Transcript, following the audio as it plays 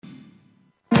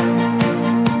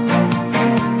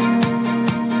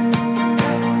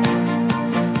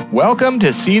Welcome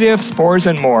to C. diff, Spores,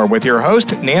 and More with your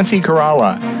host, Nancy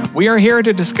Kerala. We are here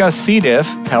to discuss C. diff,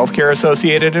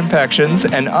 healthcare-associated infections,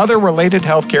 and other related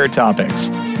healthcare topics.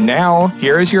 Now,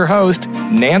 here is your host,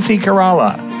 Nancy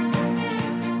Kerala.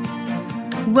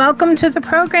 Welcome to the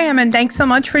program, and thanks so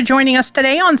much for joining us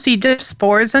today on C. diff,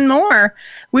 Spores, and More.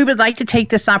 We would like to take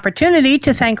this opportunity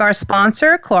to thank our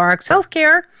sponsor, Clorox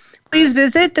Healthcare. Please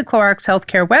visit the Clorox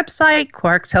Healthcare website,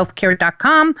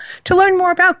 cloroxhealthcare.com, to learn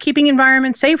more about keeping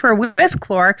environments safer with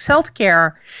Clorox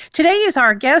Healthcare. Today's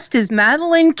our guest is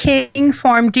Madeline King,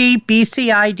 PharmD,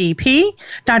 BCIDP.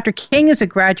 Dr. King is a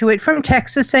graduate from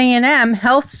Texas A&M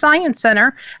Health Science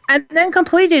Center and then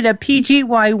completed a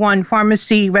PGY1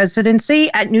 pharmacy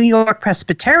residency at New York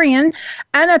Presbyterian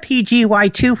and a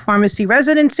PGY2 pharmacy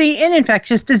residency in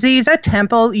infectious disease at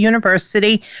Temple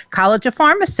University College of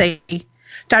Pharmacy.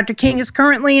 Dr. King is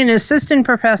currently an assistant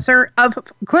professor of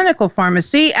clinical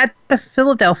pharmacy at the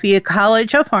Philadelphia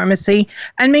College of Pharmacy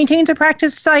and maintains a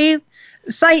practice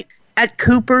site at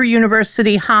Cooper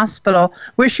University Hospital,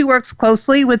 where she works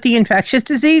closely with the infectious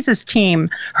diseases team.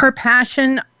 Her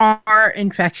passion are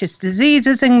infectious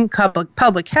diseases and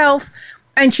public health,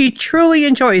 and she truly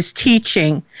enjoys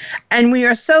teaching. And we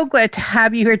are so glad to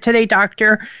have you here today,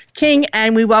 Dr. King,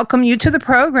 and we welcome you to the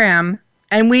program.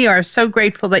 And we are so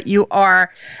grateful that you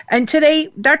are. And today,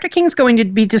 Dr. King is going to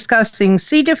be discussing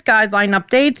C. diff guideline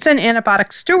updates and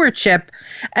antibiotic stewardship.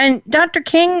 And Dr.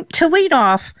 King, to lead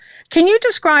off, can you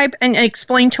describe and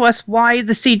explain to us why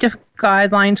the C. diff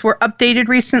guidelines were updated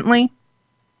recently?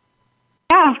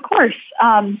 Yeah, of course.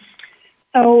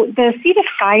 So the C. diff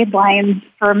guidelines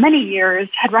for many years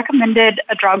had recommended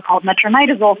a drug called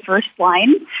metronidazole first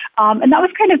line, and that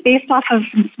was kind of based off of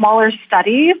some smaller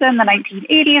studies in the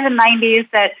 1980s and 90s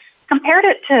that compared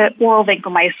it to oral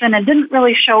vancomycin and didn't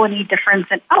really show any difference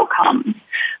in outcomes.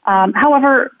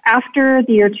 However, after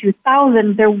the year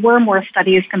 2000, there were more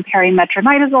studies comparing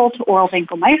metronidazole to oral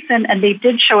vancomycin, and they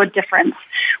did show a difference,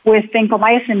 with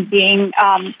vancomycin being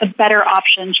a better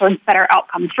option, showing better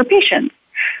outcomes for patients.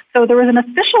 So there was an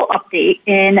official update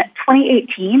in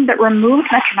 2018 that removed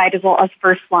metronidazole as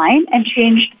first line and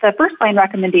changed the first line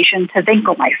recommendation to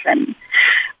vancomycin.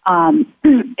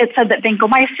 It said that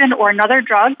vancomycin or another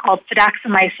drug called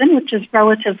fidaxomicin, which is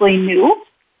relatively new,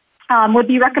 would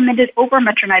be recommended over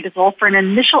metronidazole for an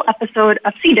initial episode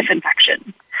of C. diff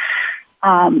infection.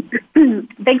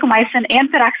 Vancomycin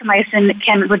and fidaxomicin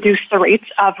can reduce the rates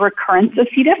of recurrence of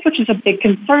C. diff, which is a big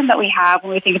concern that we have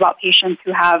when we think about patients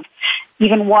who have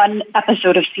even one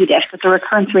episode of C. diff, that the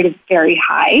recurrence rate is very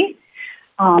high.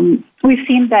 We've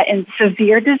seen that in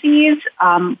severe disease,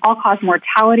 all-cause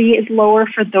mortality is lower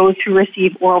for those who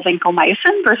receive oral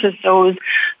vancomycin versus those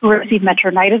who receive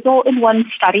metronidazole in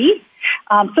one study.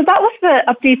 So that was the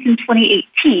updates in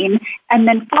 2018. And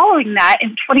then following that, in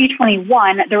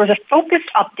 2021, there was a focused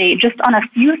update just on a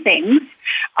few things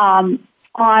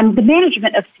on the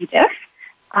management of C. diff.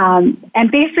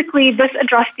 And basically, this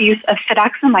addressed the use of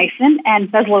fidaxomicin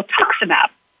and bezlotoxumab.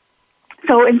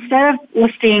 So instead of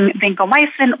listing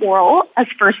vancomycin oral as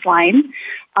first line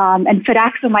and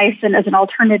fidaxomicin as an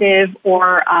alternative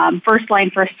or first line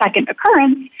for a second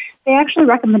occurrence, they actually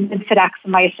recommended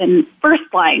fidaxomicin first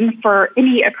line for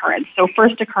any occurrence, so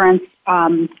first occurrence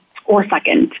or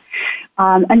second.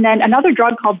 And then another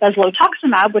drug called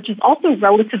bezlotoxumab, which is also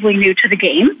relatively new to the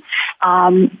game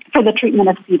for the treatment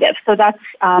of C. diff. So that's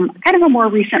kind of a more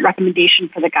recent recommendation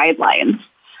for the guidelines.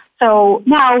 So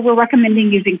now we're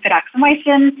recommending using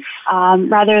fidaxomicin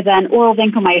rather than oral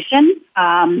vancomycin,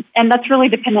 and that's really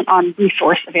dependent on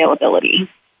resource availability.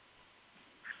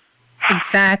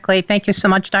 Exactly. Thank you so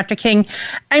much, Dr. King.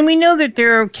 And we know that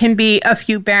there can be a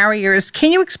few barriers.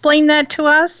 Can you explain that to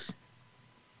us?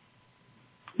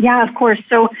 Yeah, of course.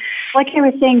 So like I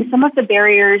was saying, some of the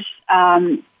barriers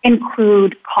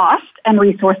include cost and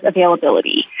resource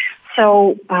availability.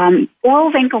 So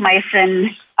oral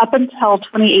vancomycin, up until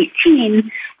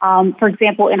 2018, for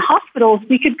example, in hospitals,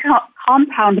 we could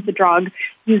compound the drug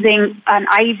using an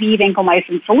IV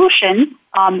vancomycin solution,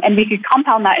 and we could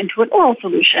compound that into an oral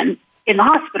solution in the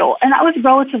hospital, and that was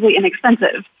relatively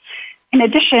inexpensive. In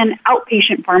addition,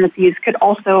 outpatient pharmacies could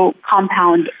also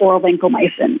compound oral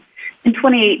vancomycin. In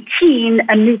 2018,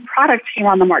 a new product came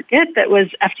on the market that was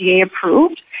FDA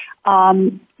approved,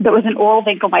 that was an oral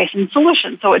vancomycin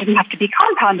solution, so it didn't have to be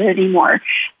compounded anymore.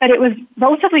 But it was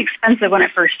relatively expensive when it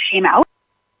first came out.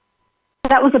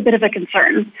 That was a bit of a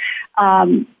concern.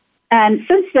 And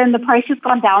since then, the price has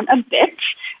gone down a bit,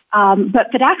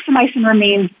 but fidaxomicin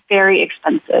remains very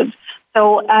expensive.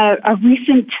 So a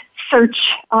recent search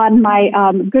on my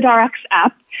GoodRx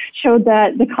app showed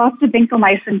that the cost of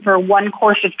vancomycin for one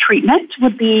course of treatment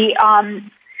would be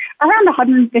around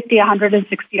 $150,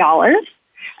 $160,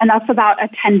 and that's about a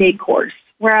 10-day course,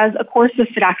 whereas a course of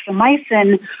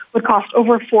fidaxomicin would cost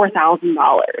over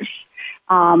 $4,000.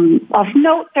 Of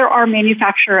note, there are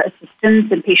manufacturer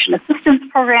assistance and patient assistance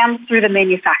programs through the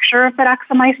manufacturer of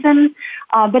fidaxomicin,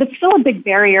 but it's still a big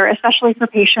barrier, especially for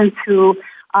patients who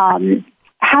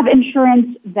have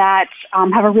insurance that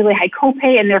have a really high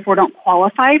copay and therefore don't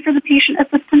qualify for the patient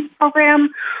assistance program,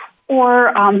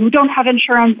 or who don't have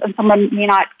insurance and someone may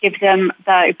not give them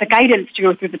the guidance to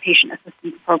go through the patient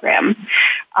assistance program.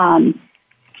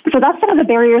 So that's some of the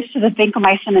barriers to the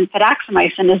vancomycin and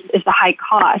fidaxomicin is the high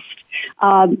cost.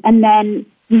 And then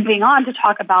moving on to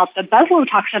talk about the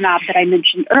bezlotoxumab that I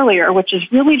mentioned earlier, which is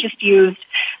really just used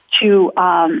to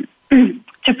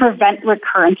prevent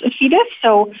recurrence of C. diff.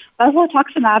 So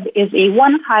bezlotoxumab is a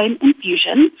one-time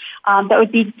infusion that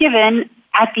would be given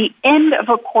at the end of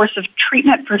a course of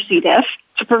treatment for C. diff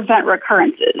to prevent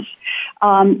recurrences.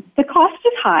 The cost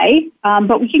is high,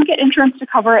 but we can get insurance to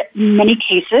cover it in many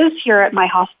cases here at my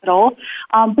hospital.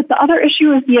 But the other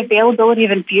issue is the availability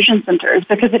of infusion centers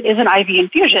because it is an IV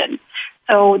infusion.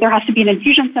 So there has to be an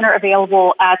infusion center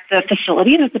available at the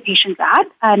facility that the patient's at.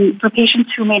 And for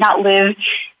patients who may not live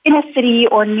in a city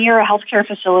or near a healthcare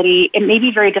facility, it may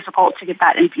be very difficult to get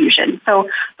that infusion. So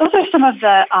those are some of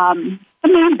the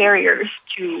main barriers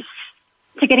to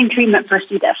getting treatment for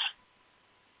C. diff.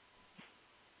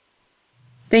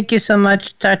 Thank you so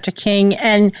much, Dr. King.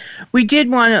 And we did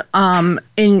want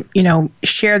to,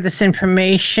 share this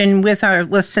information with our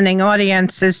listening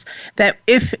audiences that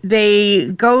if they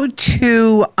go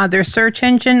to their search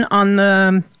engine on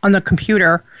the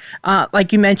computer,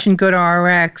 like you mentioned,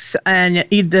 GoodRx and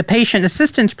the patient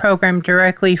assistance program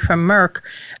directly from Merck,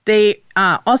 they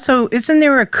also, isn't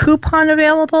there a coupon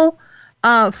available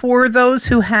for those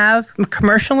who have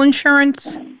commercial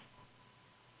insurance?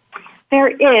 There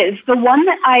is. The one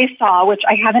that I saw, which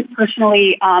I haven't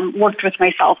personally worked with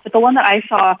myself, but the one that I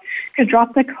saw could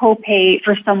drop the copay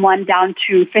for someone down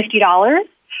to $50.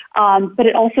 But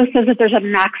it also says that there's a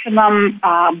maximum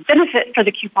benefit for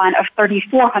the coupon of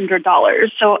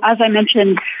 $3,400. So as I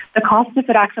mentioned, the cost of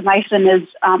fidaxomicin is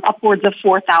upwards of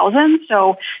 $4,000.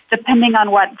 So depending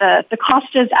on what the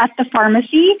cost is at the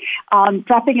pharmacy,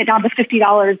 dropping it down to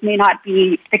 $50 may not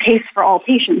be the case for all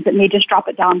patients. It may just drop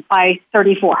it down by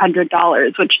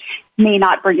 $3,400, which may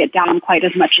not bring it down quite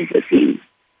as much as it seems.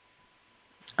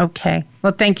 Okay.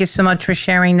 Well, thank you so much for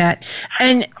sharing that.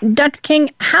 And Dr. King,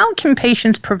 how can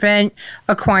patients prevent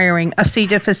acquiring a C.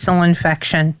 difficile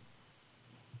infection?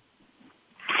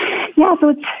 Yeah,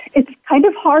 so it's kind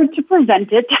of hard to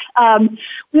prevent it.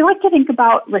 We like to think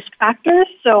about risk factors.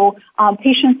 So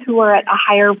patients who are at a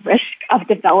higher risk of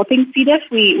developing C. diff,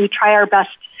 we try our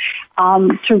best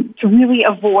to really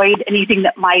avoid anything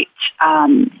that might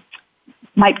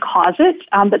cause it,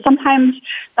 but sometimes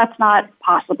that's not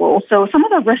possible. So some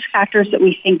of the risk factors that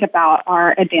we think about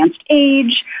are advanced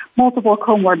age, multiple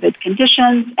comorbid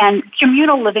conditions, and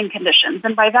communal living conditions.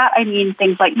 And by that, I mean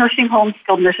things like nursing homes,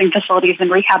 skilled nursing facilities,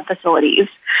 and rehab facilities.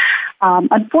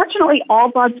 Unfortunately, all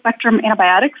broad-spectrum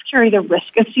antibiotics carry the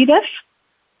risk of C. diff.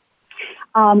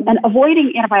 And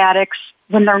avoiding antibiotics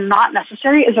when they're not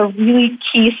necessary is a really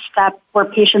key step where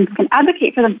patients can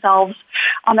advocate for themselves.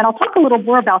 And I'll talk a little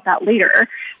more about that later.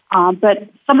 But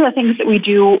some of the things that we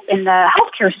do in the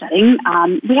healthcare setting,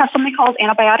 we have something called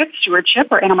antibiotic stewardship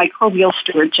or antimicrobial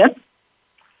stewardship.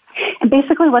 And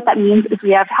basically what that means is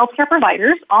we have healthcare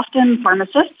providers, often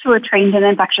pharmacists who are trained in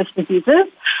infectious diseases,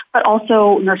 but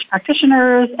also nurse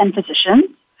practitioners and physicians.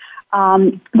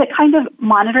 That kind of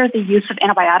monitor the use of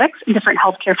antibiotics in different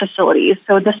healthcare facilities.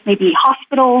 So this may be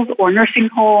hospitals or nursing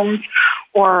homes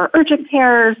or urgent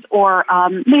cares or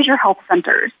major health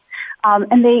centers.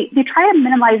 And they try to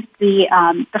minimize the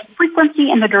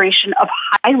frequency and the duration of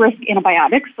high-risk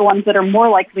antibiotics, the ones that are more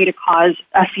likely to cause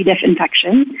a C. diff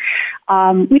infection.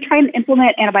 We try and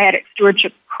implement antibiotic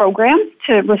stewardship programs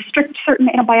to restrict certain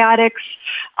antibiotics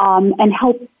and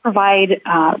help provide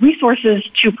resources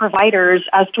to providers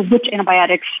as to which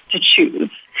antibiotics to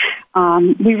choose.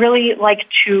 We really like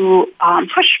to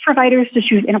push providers to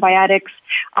choose antibiotics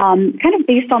kind of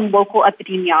based on local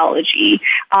epidemiology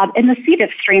and the C.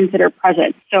 diff strains that are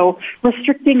present. So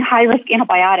restricting high-risk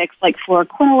antibiotics like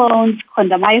fluoroquinolones,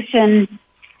 clindamycin,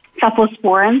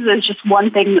 cephalosporins is just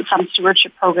one thing that some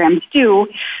stewardship programs do,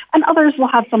 and others will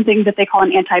have something that they call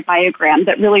an antibiogram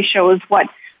that really shows what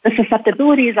the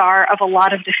susceptibilities are of a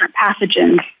lot of different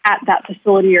pathogens at that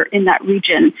facility or in that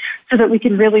region so that we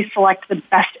can really select the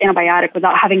best antibiotic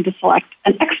without having to select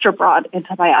an extra broad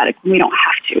antibiotic when we don't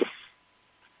have to.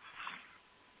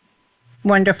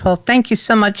 Wonderful. Thank you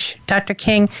so much, Dr.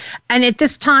 King. And at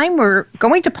this time, we're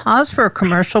going to pause for a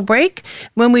commercial break.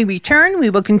 When we return,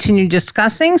 we will continue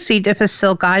discussing C.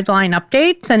 difficile guideline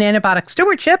updates and antibiotic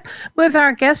stewardship with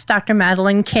our guest, Dr.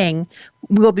 Madeline King.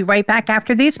 We'll be right back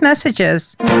after these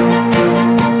messages.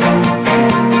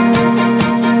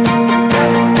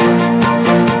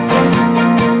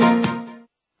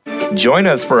 Join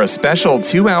us for a special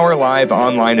 2-hour live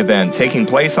online event taking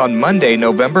place on Monday,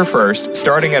 November 1st,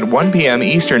 starting at 1 p.m.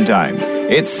 Eastern Time.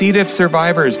 It's C. diff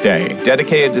Survivors Day,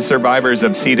 dedicated to survivors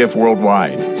of C. diff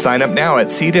worldwide. Sign up now at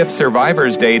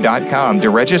cdiffsurvivorsday.com to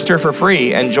register for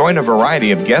free and join a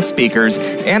variety of guest speakers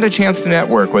and a chance to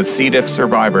network with C. diff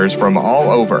survivors from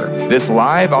all over. This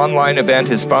live online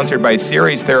event is sponsored by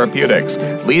Seres Therapeutics,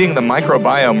 leading the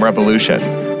microbiome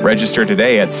revolution. Register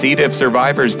today at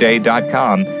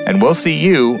cdiffsurvivorsday.com, and we'll see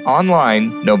you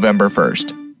online November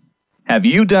 1st. Have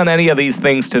you done any of these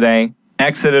things today?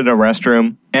 Exited a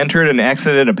restroom, entered and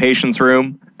exited a patient's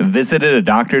room, visited a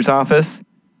doctor's office?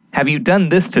 Have you done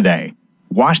this today?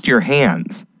 Washed your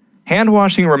hands? Hand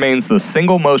washing remains the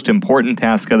single most important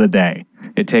task of the day.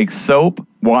 It takes soap,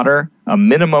 water, a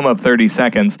minimum of 30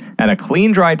 seconds, and a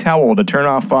clean, dry towel to turn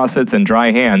off faucets and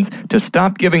dry hands to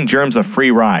stop giving germs a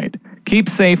free ride. Keep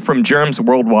safe from germs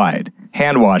worldwide.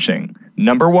 Hand washing,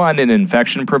 #1 in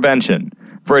infection prevention.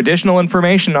 For additional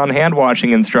information on hand washing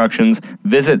instructions,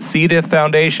 visit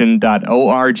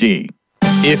cdifffoundation.org.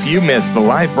 If you missed the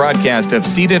live broadcast of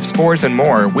C. diff, spores, and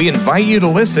more, we invite you to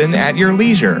listen at your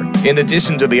leisure. In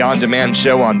addition to the on-demand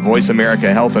show on Voice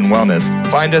America Health and Wellness,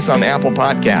 find us on Apple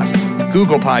Podcasts,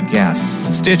 Google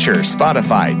Podcasts, Stitcher,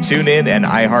 Spotify, TuneIn, and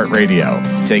iHeartRadio.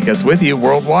 Take us with you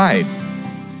worldwide.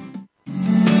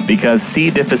 Because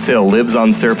C. difficile lives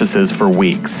on surfaces for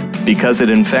weeks. Because it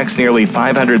infects nearly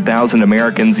 500,000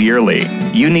 Americans yearly.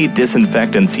 You need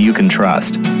disinfectants you can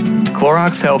trust.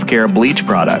 Clorox Healthcare bleach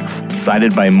products,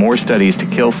 cited by more studies to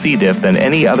kill C. diff than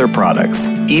any other products.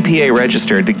 EPA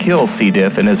registered to kill C.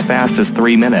 diff in as fast as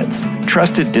 3 minutes.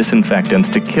 Trusted disinfectants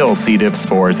to kill C. diff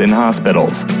spores in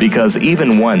hospitals, because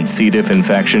even one C. diff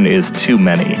infection is too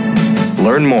many.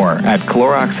 Learn more at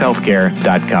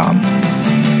CloroxHealthcare.com.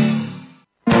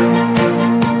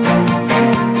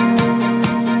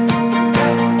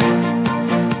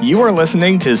 You are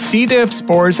listening to C. diff,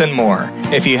 spores, and more.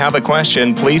 If you have a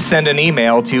question, please send an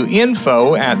email to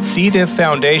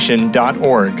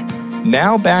info@cdifffoundation.org.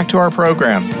 Now back to our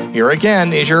program. Here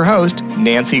again is your host,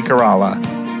 Nancy Caralla.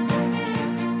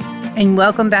 And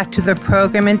welcome back to the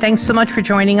program, and thanks so much for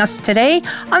joining us today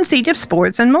on C. diff,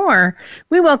 spores, and more.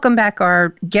 We welcome back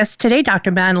our guest today, Dr.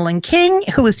 Madeline King,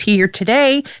 who is here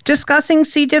today discussing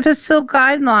C. difficile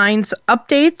guidelines,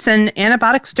 updates, and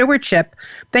antibiotic stewardship.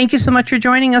 Thank you so much for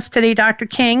joining us today, Dr.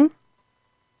 King.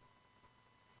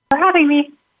 For having me.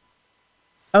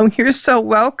 Oh, you're so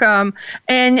welcome.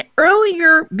 And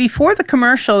earlier, before the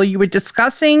commercial, you were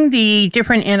discussing the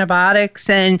different antibiotics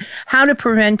and how to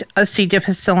prevent a C.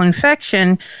 difficile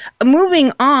infection.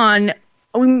 Moving on,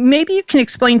 maybe you can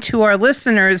explain to our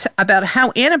listeners about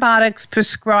how antibiotics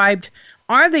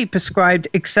are they prescribed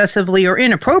excessively or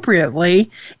inappropriately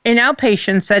in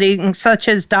outpatient settings such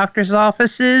as doctor's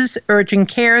offices, urgent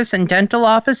cares, and dental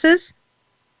offices?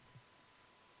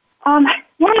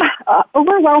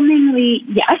 Overwhelmingly,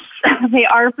 yes. They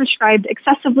are prescribed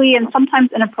excessively and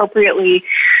sometimes inappropriately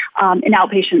in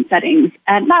outpatient settings.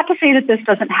 And not to say that this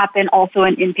doesn't happen also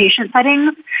in inpatient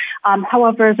settings.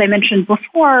 However, as I mentioned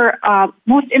before,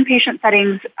 most inpatient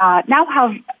settings now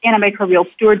have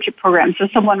antimicrobial stewardship programs, so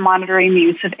someone monitoring the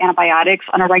use of antibiotics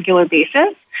on a regular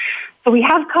basis. So we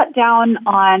have cut down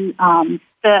on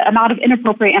the amount of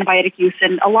inappropriate antibiotic use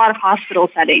in a lot of hospital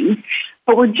settings.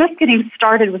 But we're just getting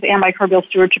started with antimicrobial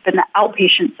stewardship in the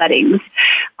outpatient settings.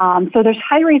 So there's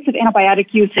high rates of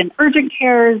antibiotic use in urgent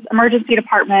cares, emergency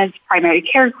departments, primary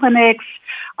care clinics,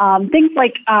 things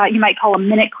like you might call a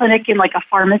minute clinic in like a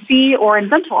pharmacy or in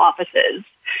dental offices.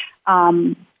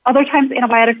 Other times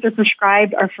antibiotics are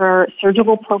prescribed are for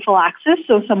surgical prophylaxis.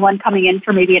 So someone coming in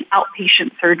for maybe an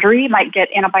outpatient surgery might get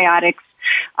antibiotics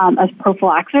as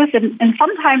prophylaxis. And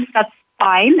sometimes that's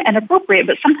fine and appropriate,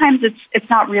 but sometimes it's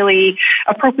not really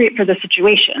appropriate for the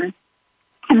situation.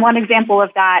 And one example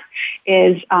of that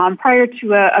is prior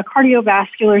to a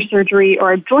cardiovascular surgery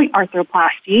or a joint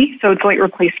arthroplasty, so joint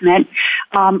replacement,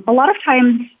 a lot of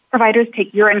times providers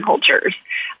take urine cultures.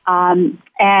 And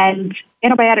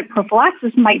antibiotic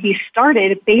prophylaxis might be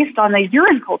started based on the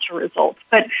urine culture results,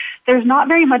 but there's not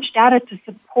very much data to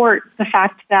support support the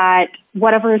fact that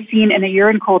whatever is seen in a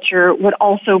urine culture would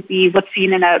also be what's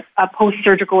seen in a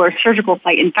post-surgical or surgical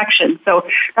site infection. So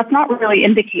that's not really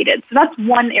indicated. So that's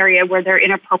one area where they're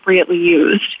inappropriately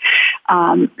used.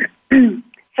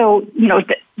 So,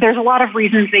 there's a lot of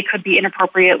reasons they could be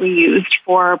inappropriately used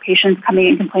for patients coming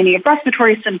and complaining of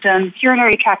respiratory symptoms,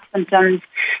 urinary tract symptoms,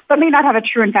 but may not have a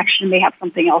true infection, may have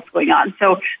something else going on.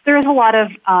 So there is a lot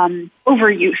of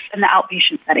overuse in the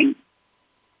outpatient setting.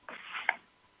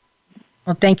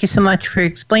 Well, thank you so much for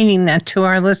explaining that to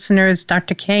our listeners,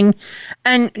 Dr. King.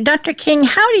 And Dr. King,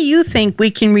 how do you think we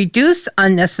can reduce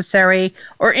unnecessary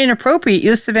or inappropriate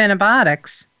use of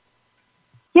antibiotics?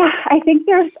 Yeah, I think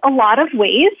there's a lot of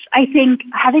ways. I think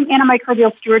having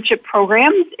antimicrobial stewardship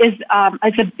programs is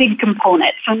a big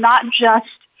component. So not just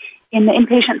in the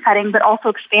inpatient setting, but also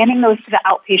expanding those to the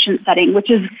outpatient setting, which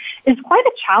is quite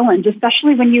a challenge,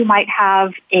 especially when you might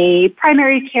have a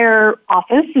primary care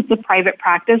office. It's a private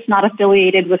practice, not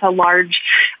affiliated with a large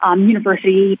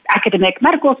university academic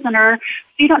medical center.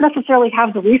 So you don't necessarily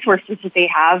have the resources that they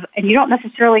have, and you don't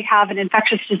necessarily have an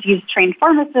infectious disease trained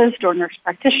pharmacist or nurse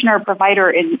practitioner provider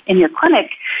in your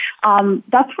clinic.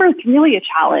 That's where it's really a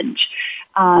challenge.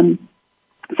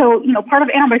 So, part of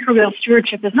antimicrobial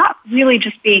stewardship is not really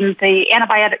just being the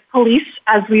antibiotic police,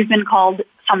 as we've been called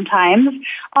sometimes,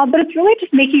 but it's really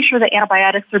just making sure that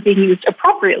antibiotics are being used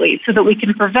appropriately so that we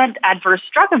can prevent adverse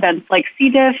drug events like C.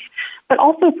 diff, but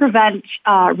also prevent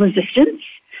resistance.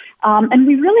 And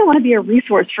we really want to be a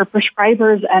resource for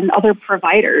prescribers and other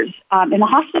providers in the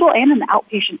hospital and in the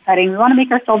outpatient setting. We want to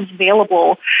make ourselves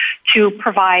available to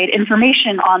provide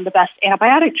information on the best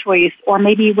antibiotic choice, or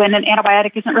maybe when an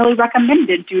antibiotic isn't really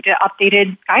recommended due to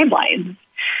updated guidelines.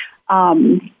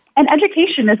 And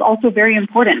education is also very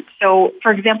important. So,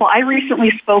 for example, I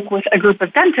recently spoke with a group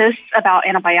of dentists about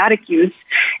antibiotic use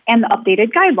and the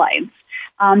updated guidelines.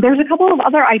 There's a couple of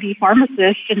other ID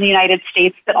pharmacists in the United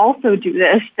States that also do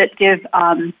this, that give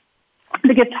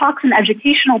talks and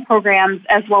educational programs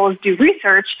as well as do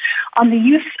research on the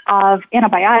use of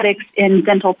antibiotics in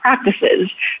dental practices.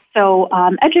 So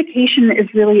education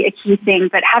is really a key thing,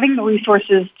 but having the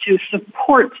resources to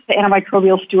support the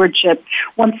antimicrobial stewardship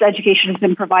once the education has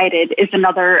been provided is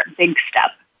another big step.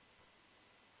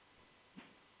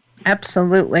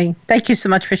 Absolutely. Thank you so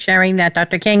much for sharing that,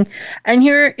 Dr. King. And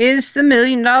here is the $1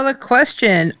 million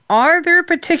question. Are there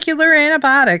particular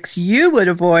antibiotics you would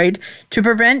avoid to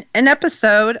prevent an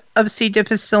episode of C.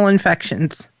 difficile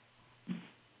infections?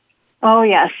 Oh,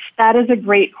 yes. That is a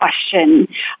great question.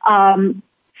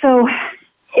 So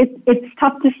it's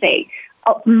tough to say.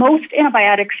 Most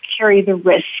antibiotics carry the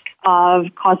risk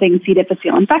of causing C.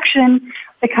 difficile infection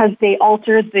because they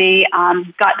alter the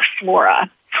gut flora.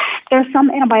 There are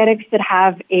some antibiotics that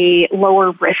have a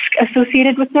lower risk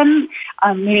associated with them,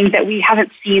 meaning that we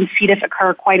haven't seen C. diff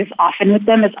occur quite as often with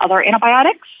them as other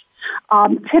antibiotics.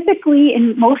 Typically,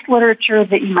 in most literature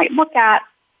that you might look at,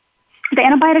 the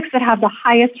antibiotics that have the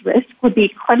highest risk would be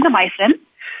clindamycin,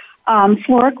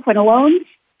 fluoroquinolones,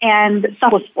 and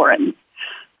cephalosporins.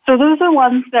 So those are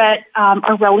ones that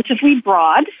are relatively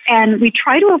broad, and we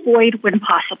try to avoid when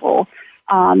possible.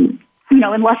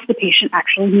 Unless the patient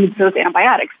actually needs those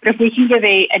antibiotics. But if we can give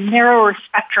a narrower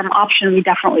spectrum option, we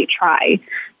definitely try.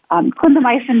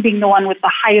 Clindamycin being the one with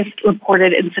the highest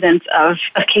reported incidence of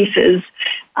cases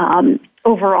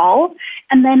overall.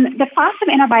 And then the class of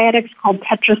antibiotics called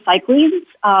tetracyclines,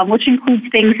 which includes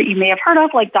things that you may have heard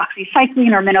of, like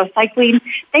doxycycline or minocycline,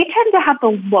 they tend to have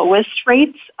the lowest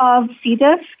rates of C.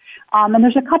 diff. And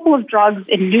there's a couple of drugs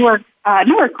in newer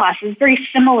classes, very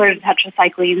similar to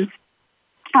tetracyclines.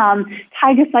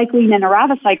 Tigecycline and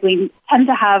eravacycline tend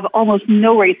to have almost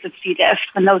no rates of C. diff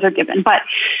when those are given. But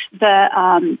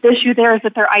the issue there is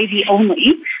that they're IV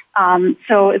only,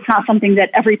 so it's not something that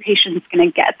every patient is going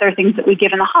to get. They're things that we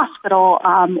give in the hospital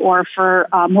or for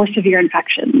more severe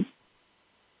infections.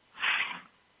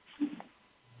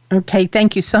 Okay,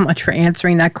 thank you so much for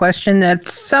answering that question.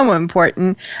 That's so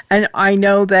important. And I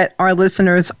know that our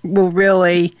listeners will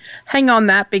really hang on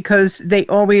that because they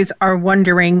always are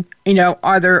wondering,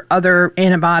 are there other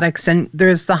antibiotics? And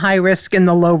there's the high risk and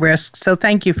the low risk. So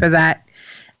thank you for that.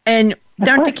 And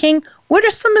Dr. King, what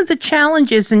are some of the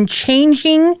challenges in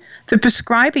changing the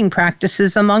prescribing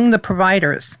practices among the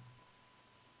providers?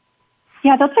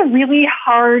 Yeah, that's a really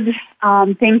hard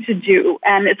thing to do.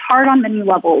 And it's hard on many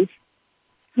levels.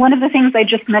 One of the things I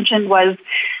just mentioned was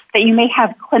that you may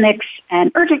have clinics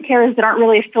and urgent cares that aren't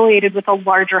really affiliated with a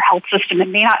larger health system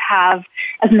and may not have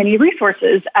as many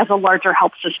resources as a larger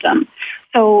health system.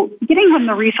 So getting them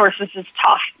the resources is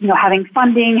tough. Having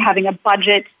funding, having a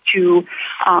budget to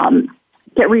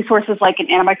get resources like an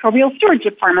antimicrobial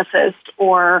stewardship pharmacist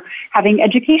or having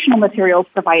educational materials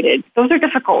provided. Those are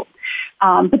difficult.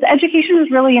 But the education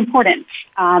is really important.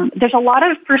 There's a lot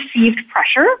of perceived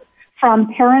pressure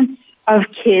from parents of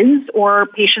kids or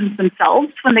patients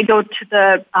themselves when they go to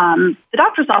the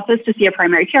doctor's office to see a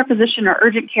primary care physician or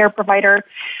urgent care provider,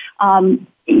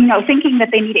 thinking that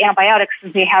they need antibiotics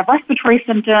because they have respiratory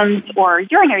symptoms or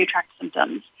urinary tract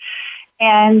symptoms.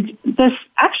 And this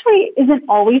actually isn't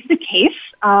always the case.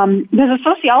 There's a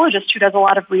sociologist who does a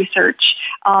lot of research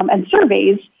and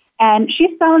surveys, and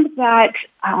she found that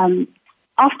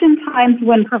oftentimes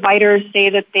when providers say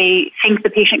that they think the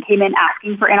patient came in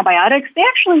asking for antibiotics, they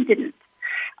actually didn't.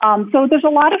 So there's a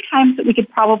lot of times that we could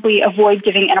probably avoid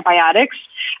giving antibiotics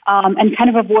and kind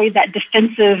of avoid that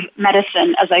defensive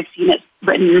medicine, as I've seen it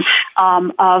written,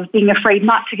 of being afraid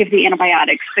not to give the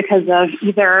antibiotics because of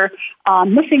either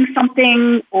missing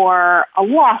something or a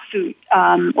lawsuit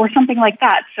or something like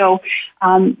that. So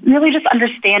really just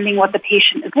understanding what the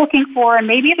patient is looking for, and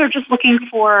maybe they're just looking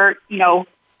for,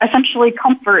 essentially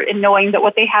comfort in knowing that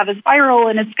what they have is viral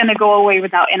and it's going to go away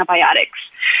without antibiotics.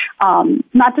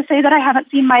 Not to say that I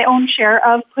haven't seen my own share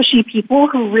of pushy people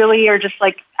who really are just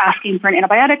like asking for an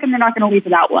antibiotic and they're not going to leave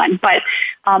without one. But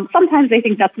sometimes I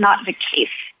think that's not the case.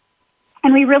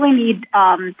 And we really need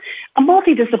a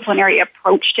multidisciplinary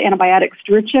approach to antibiotic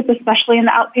stewardship, especially in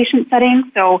the outpatient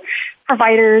setting. So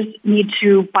providers need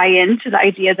to buy into the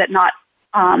idea that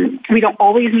we don't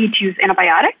always need to use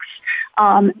antibiotics.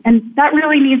 And that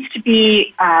really needs to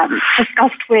be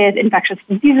discussed with infectious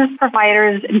diseases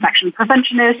providers, infection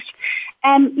preventionists,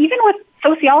 and even with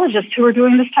sociologists who are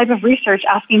doing this type of research,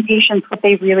 asking patients what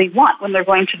they really want when they're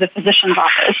going to the physician's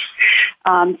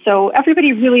office. So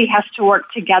everybody really has to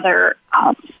work together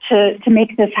to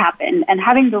make this happen, and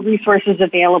having the resources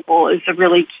available is a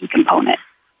really key component.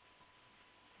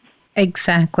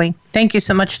 Exactly. Thank you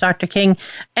so much, Dr. King.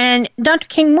 And Dr.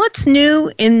 King, what's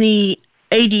new in the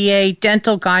ADA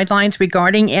dental guidelines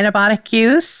regarding antibiotic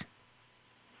use?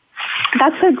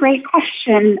 That's a great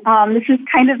question. This is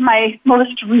kind of my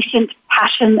most recent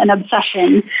passion and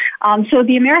obsession. So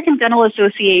the American Dental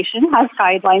Association has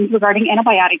guidelines regarding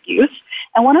antibiotic use,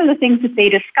 and one of the things that they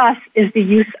discuss is the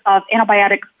use of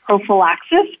antibiotic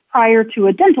prophylaxis prior to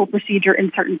a dental procedure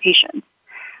in certain patients.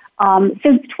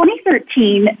 Since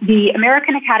 2013, the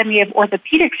American Academy of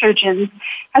Orthopedic Surgeons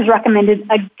has recommended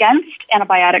against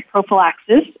antibiotic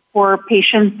prophylaxis for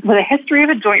patients with a history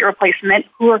of a joint replacement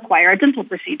who require a dental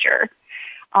procedure.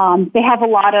 They have a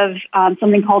lot of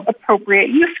something called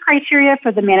appropriate use criteria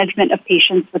for the management of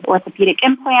patients with orthopedic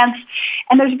implants,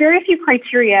 and there's very few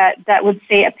criteria that would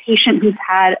say a patient who's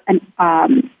had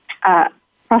a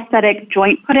prosthetic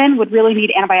joint put in would really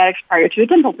need antibiotics prior to a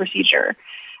dental procedure.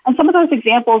 And some of those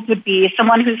examples would be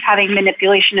someone who's having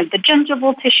manipulation of the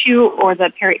gingival tissue or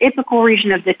the periapical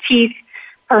region of the teeth,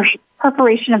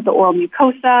 perforation of the oral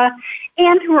mucosa,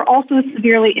 and who are also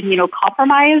severely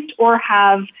immunocompromised or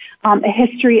have a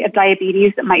history of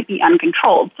diabetes that might be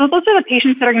uncontrolled. So those are the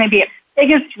patients that are going to be at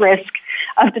biggest risk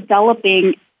of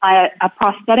developing a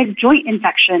prosthetic joint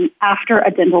infection after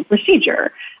a dental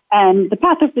procedure. And the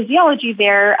pathophysiology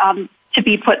there, to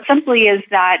be put simply, is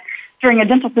that during a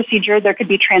dental procedure, there could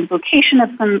be translocation of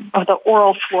some of the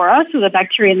oral flora, so the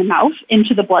bacteria in the mouth,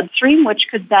 into the bloodstream, which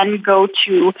could then go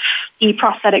to the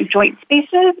prosthetic joint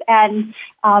spaces. And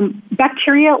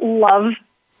bacteria love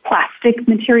plastic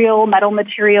material, metal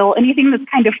material, anything that's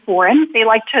kind of foreign. They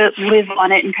like to live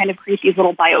on it and kind of create these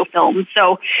little biofilms.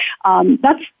 So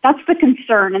that's the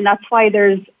concern, and that's why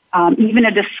there's even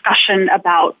a discussion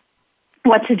about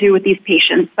what to do with these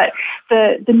patients. But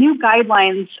the new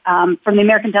guidelines from the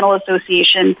American Dental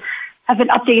Association have been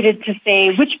updated to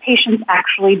say which patients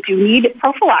actually do need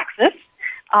prophylaxis.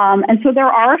 And so there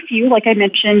are a few, like I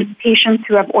mentioned, patients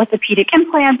who have orthopedic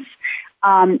implants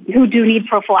who do need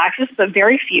prophylaxis, but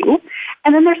very few.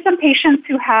 And then there's some patients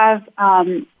who have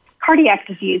cardiac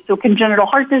disease, so congenital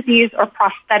heart disease or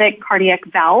prosthetic cardiac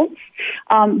valves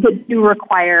that do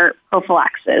require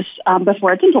prophylaxis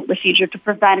before a dental procedure to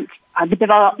prevent the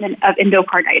development of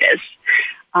endocarditis.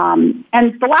 And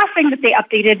the last thing that they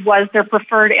updated was their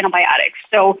preferred antibiotics.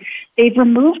 So they've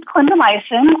removed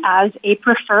clindamycin as a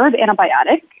preferred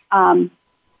antibiotic,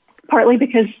 partly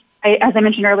because, as I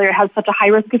mentioned earlier, it has such a high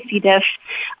risk of C. diff.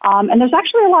 And there's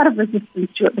actually a lot of resistance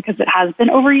to it because it has been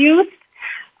overused.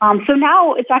 So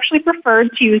now it's actually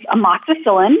preferred to use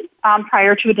amoxicillin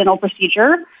prior to a dental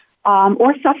procedure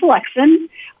or cephalexin,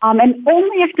 and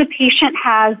only if the patient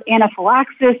has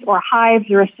anaphylaxis or hives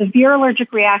or a severe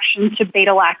allergic reaction to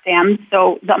beta-lactam,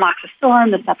 so the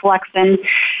amoxicillin, the cephalexin,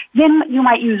 then you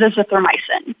might use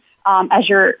azithromycin. as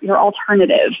your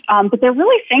alternative. But they're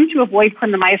really saying to avoid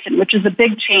clindamycin, which is a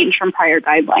big change from prior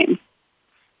guidelines.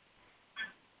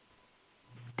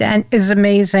 That is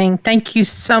amazing. Thank you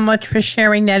so much for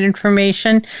sharing that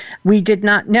information. We did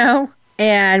not know,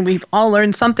 and we've all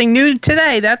learned something new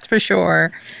today, that's for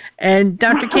sure. And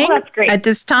Dr. King, that's great. At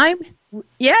this time,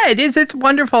 yeah, it is. It's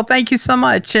wonderful. Thank you so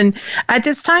much. And at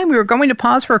this time, we were going to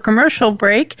pause for a commercial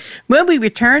break. When we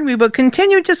return, we will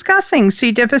continue discussing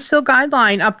C. difficile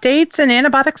guideline updates and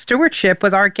antibiotic stewardship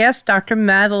with our guest, Dr.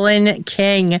 Madeline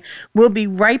King. We'll be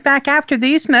right back after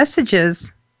these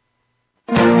messages.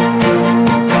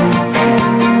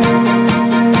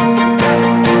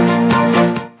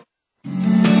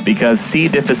 Because C.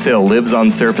 difficile lives on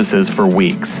surfaces for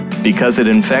weeks, because it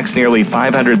infects nearly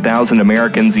 500,000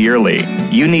 Americans yearly,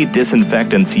 you need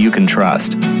disinfectants you can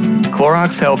trust.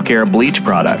 Clorox Healthcare bleach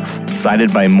products,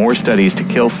 cited by more studies to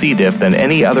kill C. diff than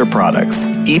any other products.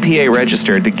 EPA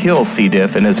registered to kill C.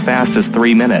 diff in as fast as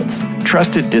 3 minutes.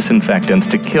 Trusted disinfectants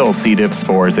to kill C. diff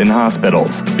spores in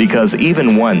hospitals, because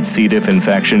even one C. diff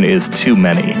infection is too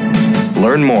many.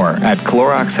 Learn more at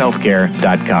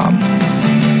CloroxHealthcare.com.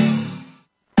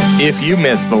 If you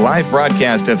missed the live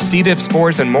broadcast of C. diff,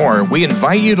 spores, and more, we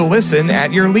invite you to listen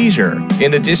at your leisure.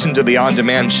 In addition to the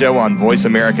on-demand show on Voice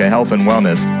America Health and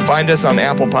Wellness, find us on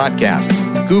Apple Podcasts,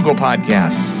 Google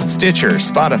Podcasts, Stitcher,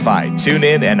 Spotify,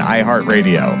 TuneIn, and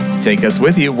iHeartRadio. Take us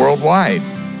with you worldwide.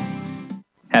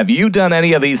 Have you done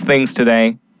any of these things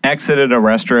today? Exited a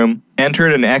restroom,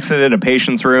 entered and exited a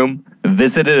patient's room,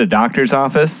 visited a doctor's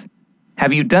office?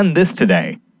 Have you done this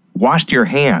today? Washed your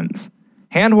hands?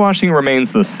 Hand washing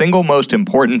remains the single most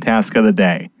important task of the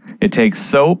day. It takes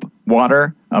soap,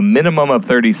 water, a minimum of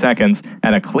 30 seconds,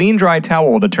 and a clean, dry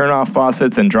towel to turn off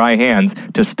faucets and dry hands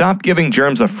to stop giving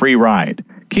germs a free ride.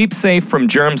 Keep safe from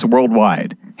germs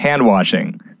worldwide. Hand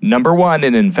washing, #1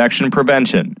 in infection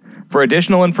prevention. For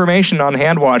additional information on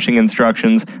hand washing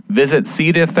instructions, visit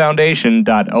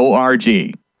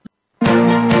cdifffoundation.org.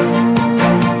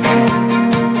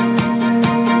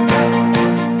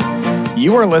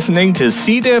 You are listening to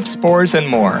C. diff, spores, and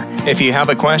more. If you have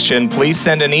a question, please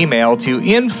send an email to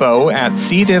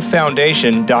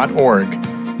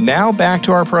info@cdifffoundation.org. Now back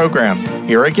to our program.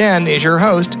 Here again is your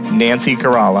host, Nancy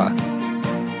Caralla.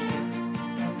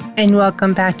 And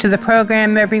welcome back to the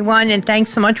program, everyone, and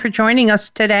thanks so much for joining us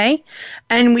today.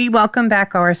 And we welcome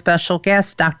back our special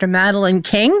guest, Dr. Madeline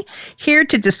King, here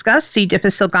to discuss C.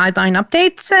 difficile guideline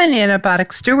updates and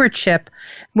antibiotic stewardship.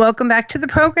 Welcome back to the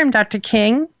program, Dr.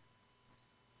 King.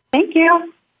 Thank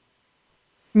you.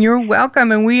 You're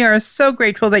welcome, and we are so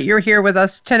grateful that you're here with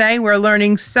us today. We're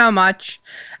learning so much.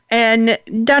 And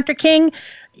Dr. King,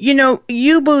 you know,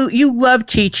 you love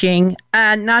teaching,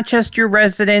 and not just your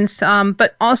residents,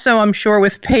 but also, I'm sure,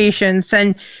 with patients.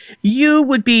 And you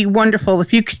would be wonderful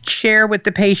if you could share with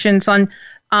the patients on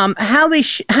how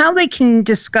they can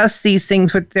discuss these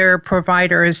things with their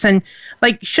providers. And,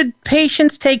 like, should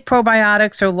patients take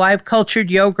probiotics or live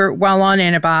cultured yogurt while on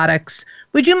antibiotics?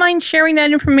 Would you mind sharing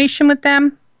that information with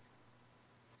them?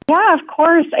 Yeah, of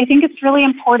course. I think it's really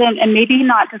important and maybe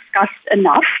not discussed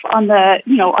enough on the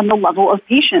level of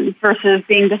patients versus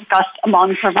being discussed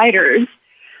among providers.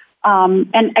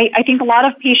 And I think a lot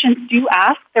of patients do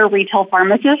ask their retail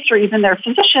pharmacists or even their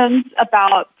physicians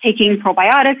about taking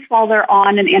probiotics while they're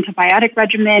on an antibiotic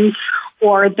regimen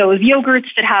or those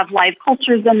yogurts that have live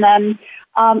cultures in them.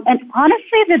 And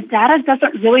honestly, the data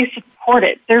doesn't really support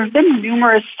it. There have been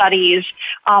numerous studies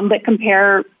that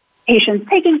compare patients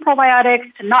taking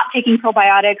probiotics to not taking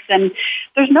probiotics, and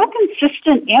there's no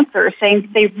consistent answer saying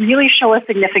they really show a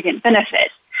significant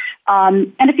benefit.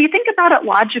 And if you think about it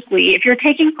logically, if you're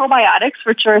taking probiotics,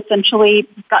 which are essentially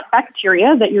gut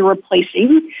bacteria that you're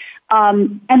replacing,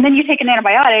 and then you take an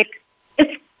antibiotic,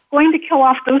 it's going to kill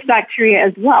off those bacteria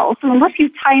as well. So unless you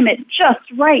time it just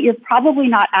right, you're probably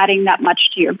not adding that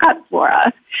much to your gut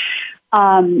flora.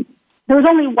 There was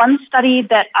only one study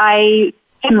that I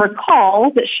can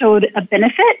recall that showed a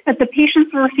benefit, but the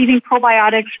patients were receiving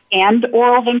probiotics and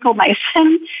oral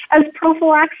vancomycin as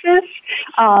prophylaxis,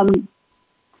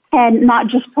 and not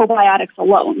just probiotics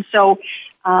alone. So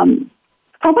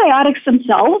probiotics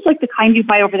themselves, like the kind you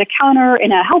buy over the counter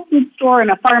in a health food store, in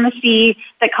a pharmacy,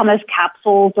 that come as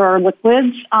capsules or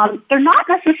liquids, they're not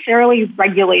necessarily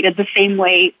regulated the same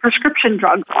way prescription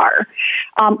drugs are,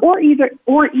 or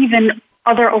even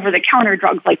other over-the-counter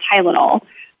drugs like Tylenol.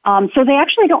 So they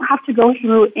actually don't have to go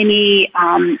through any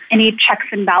checks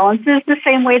and balances the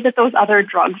same way that those other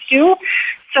drugs do.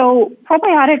 So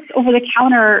probiotics over the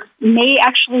counter may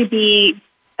actually be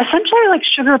essentially like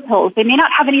sugar pills. They may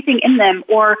not have anything in them,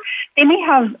 or they may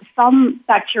have some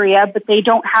bacteria, but they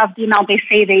don't have the amount they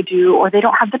say they do, or they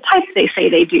don't have the types they say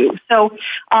they do. So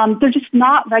they're just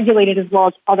not regulated as well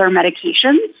as other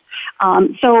medications.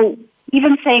 So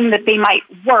even saying that they might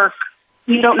work,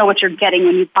 you don't know what you're getting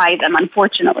when you buy them,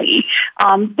 unfortunately.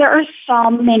 There are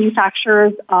some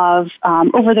manufacturers of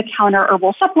over-the-counter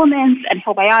herbal supplements and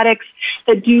probiotics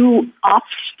that do opt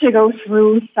to go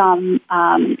through some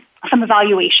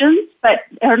evaluations, but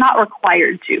they're not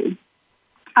required to.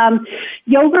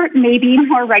 Yogurt may be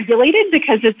more regulated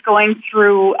because it's going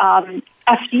through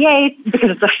FDA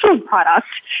because it's a food product.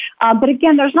 But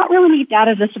again, there's not really any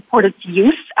data to support its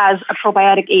use as a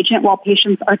probiotic agent while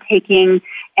patients are taking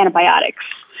antibiotics.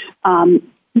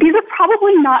 These are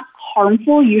probably not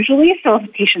harmful usually, so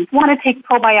if patients want to take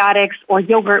probiotics or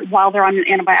yogurt while they're on an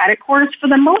antibiotic course, for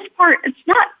the most part, it's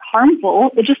not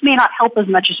harmful. It just may not help as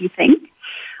much as you think.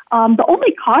 The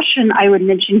only caution I would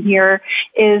mention here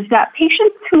is that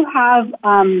patients who have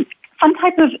some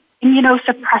type of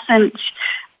immunosuppressant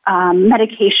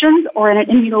medications or in an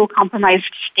immunocompromised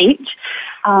state,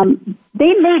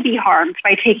 they may be harmed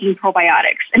by taking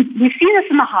probiotics. And we've seen this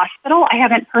in the hospital. I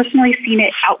haven't personally seen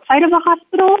it outside of the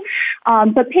hospital,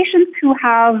 but patients who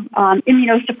have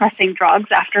immunosuppressing drugs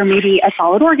after maybe a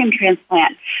solid organ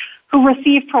transplant who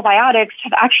receive probiotics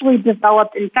have actually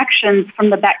developed infections from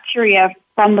the bacteria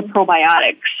from the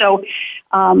probiotics. So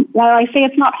while I say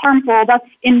it's not harmful, that's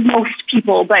in most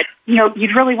people, but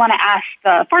you'd really want to ask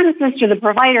the pharmacist or the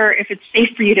provider if it's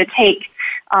safe for you to take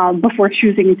before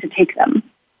choosing to take them.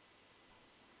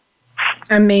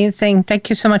 Amazing. Thank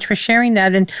you so much for sharing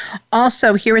that. And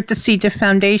also here at the C. diff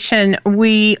Foundation,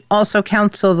 we also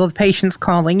counsel the patients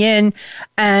calling in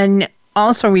and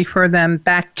also refer them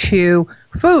back to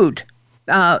food.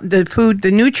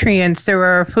 The nutrients, there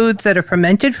are foods that are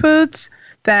fermented foods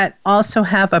that also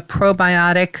have a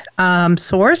probiotic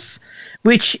source,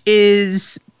 which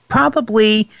is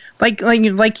probably,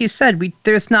 like you said,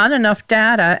 there's not enough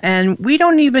data, and we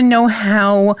don't even know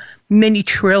how many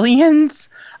trillions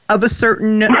of a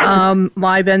certain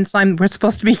live enzyme we're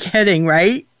supposed to be getting,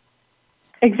 right?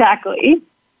 Exactly.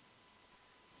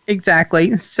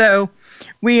 So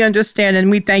we understand, and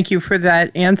we thank you for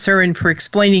that answer and for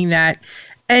explaining that.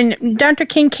 And Dr.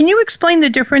 King, can you explain the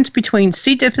difference between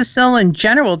C. difficile and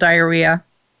general diarrhea?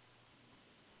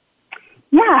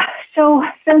 Yeah, so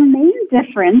the main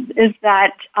difference is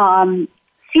that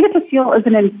C. difficile is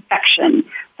an infection.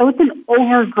 So it's an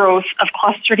overgrowth of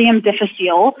Clostridium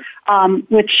difficile,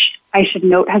 which I should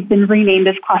note has been renamed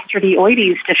as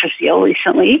Clostridioides difficile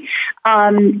recently.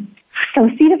 So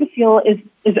C. difficile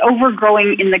is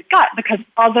overgrowing in the gut because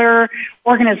other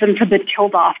organisms have been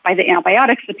killed off by the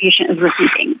antibiotics the patient is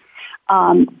receiving.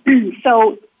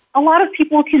 So a lot of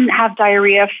people can have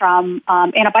diarrhea from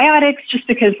antibiotics just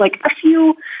because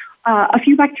a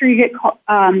few bacteria get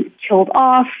killed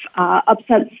off,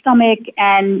 upset stomach,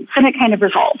 and then it kind of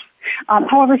resolves.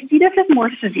 However, C. diff is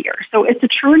more severe, so it's a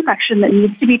true infection that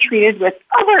needs to be treated with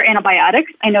other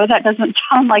antibiotics. I know that doesn't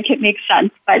sound like it makes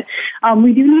sense, but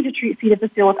we do need to treat C.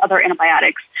 difficile with other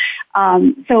antibiotics.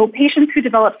 So patients who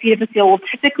develop C. difficile will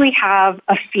typically have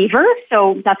a fever,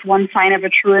 so that's one sign of a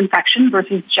true infection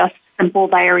versus just simple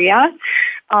diarrhea.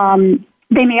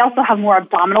 They may also have more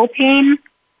abdominal pain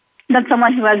than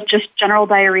someone who has just general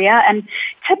diarrhea, and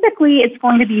typically it's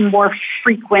going to be more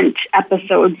frequent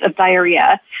episodes of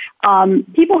diarrhea.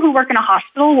 People who work in a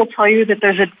hospital will tell you that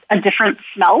there's a different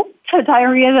smell to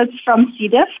diarrhea that's from C.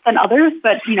 diff than others,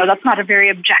 but that's not a very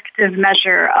objective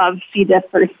measure of C. diff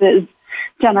versus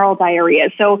general diarrhea.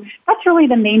 So that's really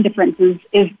the main difference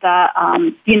is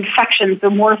the infections, the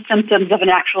more symptoms of an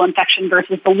actual infection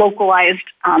versus the localized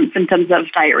symptoms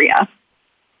of diarrhea.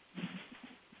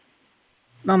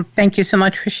 Thank you so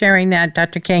much for sharing that,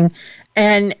 Dr. King.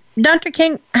 And Dr.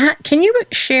 King, can you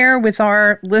share with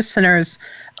our listeners,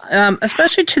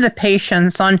 especially to the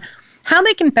patients, on how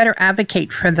they can better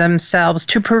advocate for themselves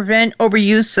to prevent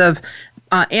overuse of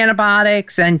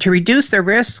antibiotics and to reduce the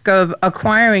risk of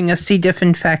acquiring a C. diff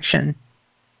infection?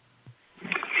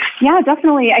 Yeah,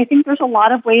 definitely. I think there's a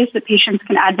lot of ways that patients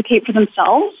can advocate for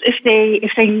themselves if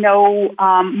they know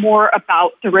more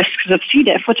about the risks of C.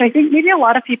 diff, which I think maybe a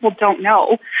lot of people don't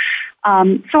know.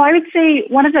 So I would say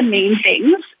one of the main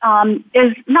things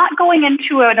is not going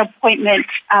into an appointment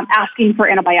asking for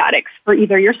antibiotics for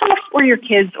either yourself or your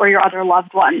kids or your other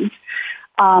loved ones.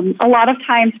 A lot of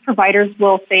times providers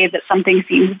will say that something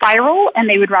seems viral and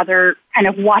they would rather kind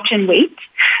of watch and wait.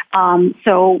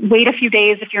 So wait a few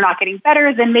days. If you're not getting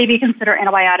better, then maybe consider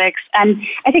antibiotics. And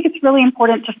I think it's really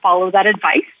important to follow that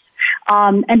advice.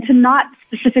 and to not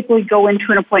specifically go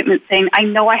into an appointment saying, I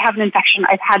know I have an infection,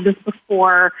 I've had this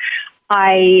before,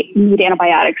 I need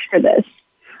antibiotics for this.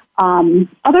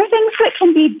 Other things that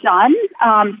can be done,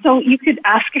 so you could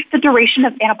ask if the duration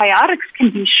of antibiotics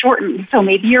can be shortened. So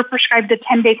maybe you're prescribed a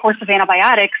 10-day course of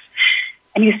antibiotics,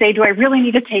 and you say, do I really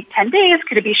need to take 10 days?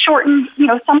 Could it be shortened?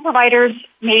 Some providers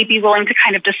may be willing to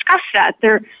kind of discuss that.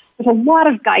 There's a lot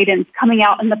of guidance coming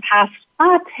out in the past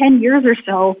 10 years or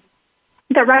so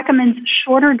that recommends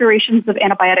shorter durations of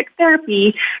antibiotic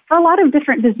therapy for a lot of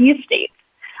different disease states.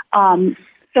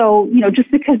 So,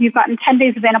 just because you've gotten 10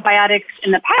 days of antibiotics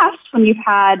in the past when you've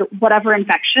had whatever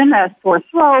infection, a sore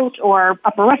throat or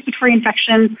upper respiratory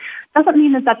infection, doesn't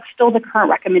mean that that's still the current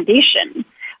recommendation.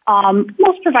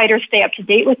 Most providers stay up to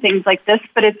date with things like this,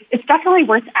 but it's definitely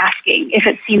worth asking if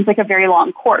it seems like a very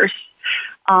long course.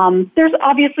 There's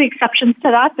obviously exceptions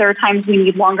to that. There are times we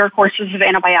need longer courses of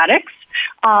antibiotics.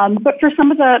 But for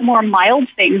some of the more mild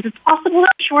things, it's possible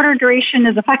that shorter duration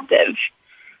is effective.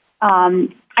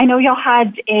 I know y'all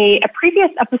had a previous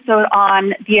episode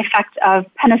on the effect of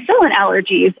penicillin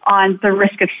allergies on the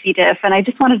risk of C. diff, and I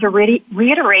just wanted to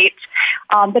reiterate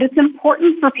that it's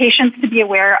important for patients to be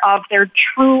aware of their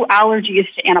true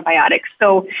allergies to antibiotics.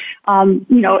 So,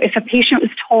 if a patient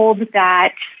was told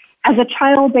that as a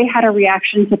child they had a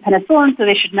reaction to penicillin, so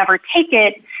they should never take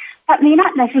it, that may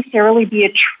not necessarily be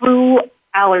a true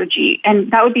allergy. And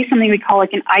that would be something we call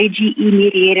like an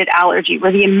IgE-mediated allergy,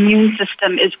 where the immune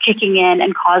system is kicking in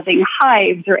and causing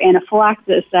hives or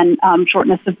anaphylaxis and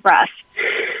shortness of breath.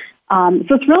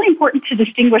 So it's really important to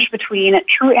distinguish between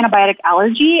true antibiotic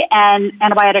allergy and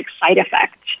antibiotic side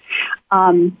effect.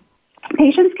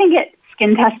 Patients can get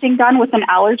skin testing done with an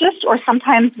allergist or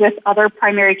sometimes with other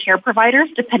primary care providers,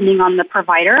 depending on the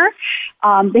provider.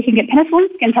 They can get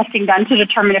penicillin skin testing done to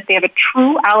determine if they have a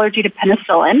true allergy to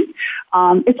penicillin.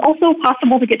 It's also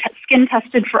possible to get skin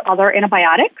tested for other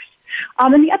antibiotics.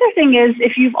 And the other thing is,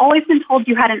 if you've always been told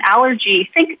you had an allergy,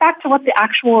 think back to what the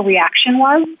actual reaction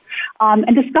was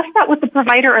and discuss that with the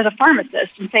provider or the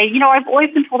pharmacist and say, I've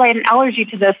always been told I had an allergy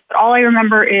to this, but all I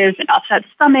remember is an upset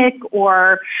stomach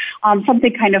or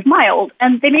something kind of mild.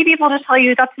 And they may be able to tell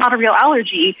you that's not a real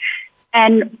allergy.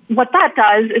 And what that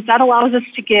does is that allows us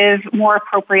to give more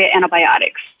appropriate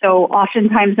antibiotics. So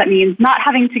oftentimes that means not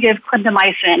having to give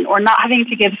clindamycin or not having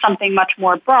to give something much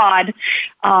more broad,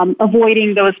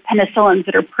 avoiding those penicillins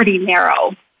that are pretty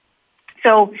narrow.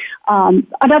 So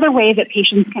another way that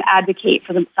patients can advocate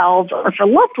for themselves or for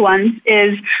loved ones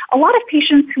is a lot of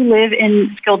patients who live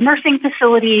in skilled nursing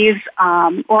facilities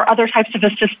or other types of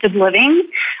assisted living,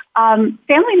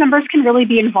 family members can really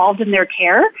be involved in their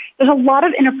care. There's a lot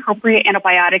of inappropriate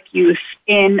antibiotic use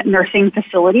in nursing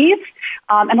facilities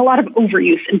and a lot of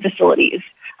overuse in facilities.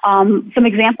 Some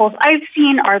examples I've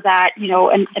seen are that,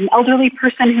 an elderly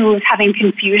person who is having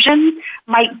confusion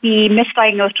might be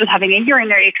misdiagnosed with having a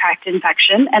urinary tract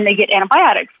infection and they get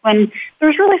antibiotics when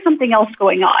there's really something else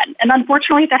going on. And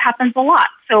unfortunately, that happens a lot.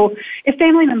 So if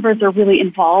family members are really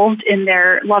involved in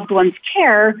their loved one's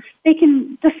care, they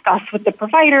can discuss with the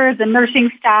providers and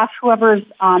nursing staff, whoever's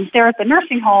there at the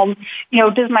nursing home,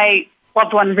 does my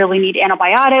loved one really need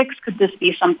antibiotics? Could this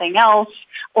be something else?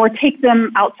 Or take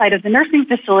them outside of the nursing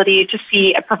facility to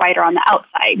see a provider on the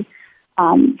outside.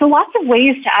 So lots of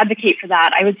ways to advocate for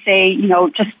that. I would say,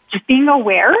 just being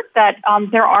aware that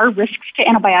there are risks to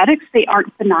antibiotics. They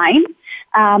aren't benign.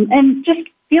 And just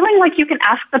feeling like you can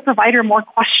ask the provider more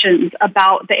questions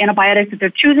about the antibiotics that they're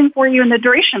choosing for you and the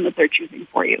duration that they're choosing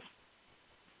for you.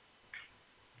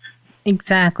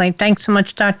 Exactly. Thanks so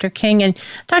much, Dr. King. And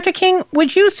Dr. King,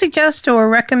 would you suggest or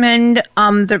recommend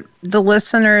the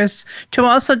listeners to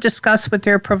also discuss with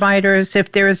their providers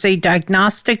if there is a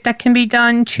diagnostic that can be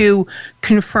done to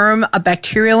confirm a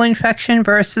bacterial infection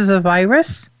versus a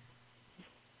virus?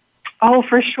 Oh,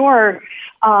 for sure.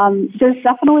 There's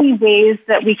definitely ways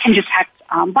that we can detect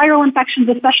viral infections,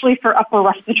 especially for upper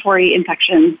respiratory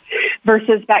infections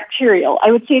versus bacterial. I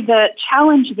would say the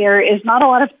challenge there is not a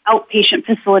lot of outpatient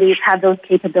facilities have those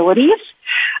capabilities.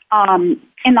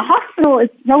 In the hospital,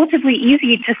 it's relatively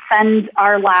easy to send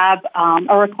our lab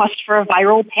a request for a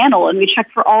viral panel, and we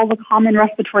check for all the common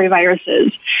respiratory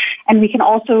viruses. And we can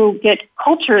also get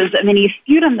cultures of any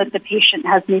sputum that the patient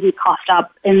has maybe coughed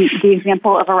up in the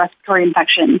example of a respiratory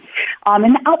infection.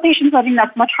 In the outpatient setting,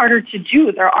 that's much harder to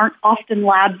do. There aren't often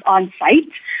labs on site.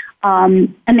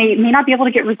 And they may not be able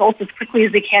to get results as quickly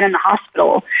as they can in the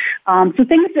hospital. So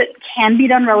things that can be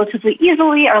done relatively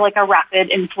easily are like a rapid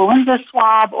influenza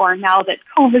swab, or now that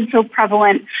COVID's so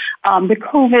prevalent, the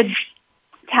COVID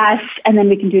tests, and then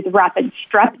we can do the rapid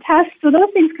strep test. So those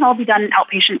things can all be done in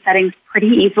outpatient settings pretty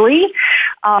easily.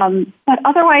 But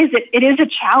otherwise, it is a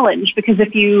challenge, because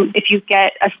if you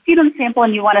get a sputum sample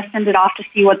and you want to send it off to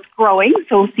see what's growing,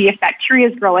 so see if bacteria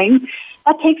is growing,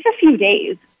 that takes a few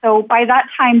days. So by that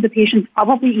time, the patient's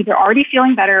probably either already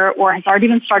feeling better or has already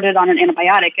been started on an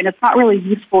antibiotic, and it's not really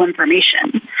useful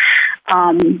information.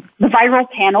 The viral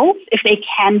panels, if they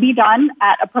can be done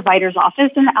at a provider's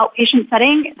office in the outpatient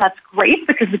setting, that's great,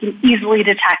 because we can easily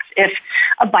detect if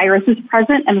a virus is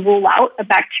present and rule out a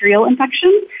bacterial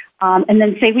infection, and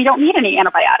then say we don't need any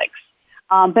antibiotics.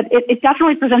 But it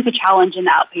definitely presents a challenge in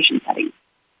the outpatient setting.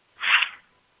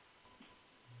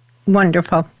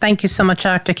 Wonderful. Thank you so much,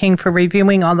 Dr. King, for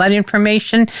reviewing all that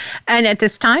information. And at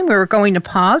this time, we're going to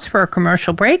pause for a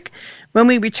commercial break. When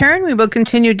we return, we will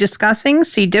continue discussing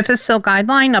C. difficile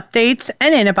guideline updates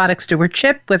and antibiotic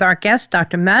stewardship with our guest,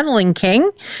 Dr. Madeline King.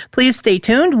 Please stay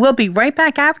tuned. We'll be right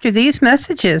back after these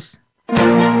messages.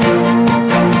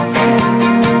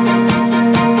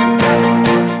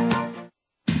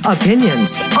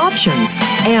 Opinions, options,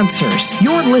 answers.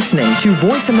 You're listening to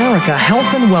Voice America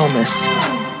Health and Wellness.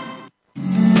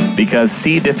 Because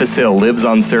C. difficile lives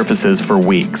on surfaces for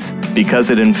weeks,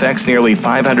 because it infects nearly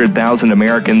 500,000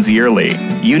 Americans yearly,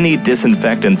 you need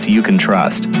disinfectants you can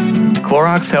trust.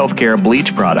 Clorox Healthcare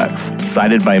bleach products,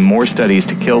 cited by more studies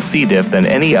to kill C. diff than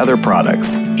any other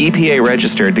products. EPA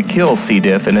registered to kill C.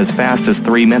 diff in as fast as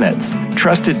 3 minutes.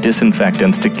 Trusted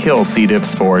disinfectants to kill C. diff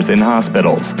spores in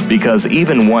hospitals, because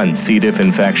even one C. diff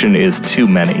infection is too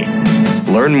many.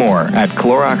 Learn more at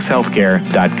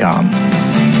CloroxHealthcare.com.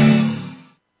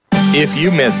 If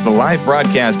you missed the live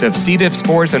broadcast of C. diff,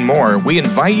 spores, and more, we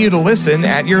invite you to listen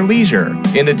at your leisure.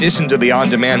 In addition to the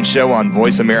on-demand show on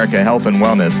Voice America Health and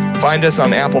Wellness, find us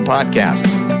on Apple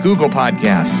Podcasts, Google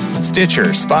Podcasts, Stitcher,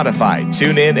 Spotify,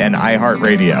 TuneIn, and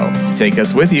iHeartRadio. Take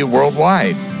us with you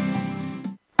worldwide.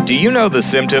 Do you know the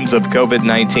symptoms of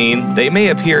COVID-19? They may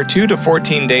appear 2 to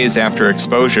 14 days after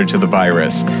exposure to the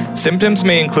virus. Symptoms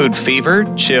may include fever,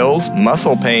 chills,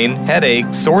 muscle pain,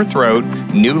 headache, sore throat,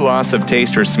 new loss of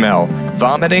taste or smell,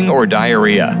 vomiting, or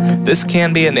diarrhea. This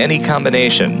can be in any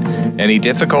combination. Any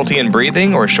difficulty in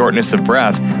breathing or shortness of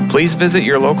breath, please visit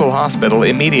your local hospital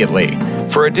immediately.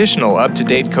 For additional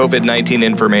up-to-date COVID-19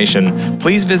 information,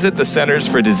 please visit the Centers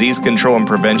for Disease Control and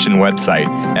Prevention website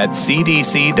at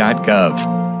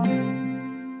cdc.gov.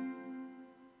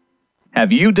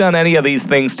 Have you done any of these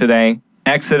things today?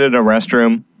 Exited a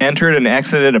restroom, entered and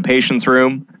exited a patient's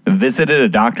room, visited a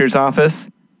doctor's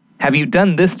office? Have you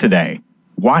done this today?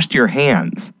 Washed your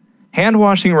hands? Hand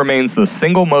washing remains the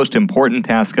single most important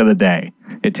task of the day.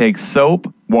 It takes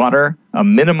soap, water, a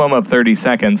minimum of 30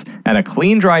 seconds, and a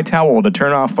clean, dry towel to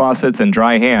turn off faucets and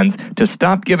dry hands to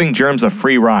stop giving germs a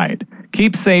free ride.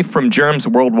 Keep safe from germs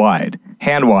worldwide.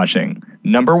 Hand washing,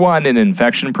 #1 in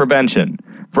infection prevention.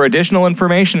 For additional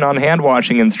information on hand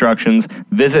washing instructions,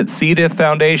 visit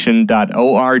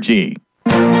cdifffoundation.org.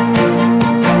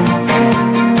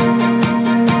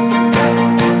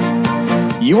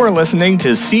 You are listening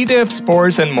to C. diff,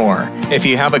 spores, and more. If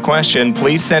you have a question,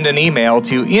 please send an email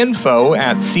to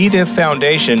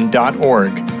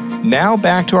info@cdifffoundation.org. Now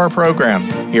back to our program.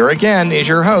 Here again is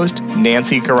your host,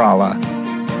 Nancy Caralla.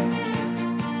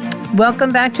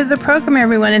 Welcome back to the program,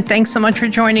 everyone, and thanks so much for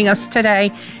joining us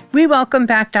today. We welcome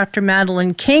back Dr.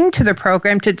 Madeline King to the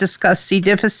program to discuss C.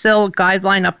 difficile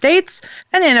guideline updates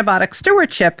and antibiotic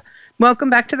stewardship. Welcome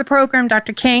back to the program,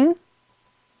 Dr. King.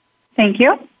 Thank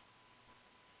you.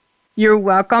 You're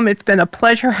welcome. It's been a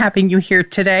pleasure having you here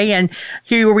today. And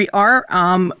here we are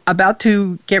about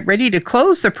to get ready to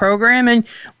close the program. And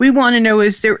we want to know,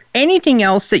 is there anything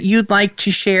else that you'd like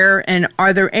to share? And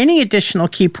are there any additional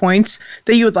key points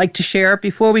that you would like to share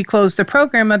before we close the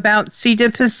program about C.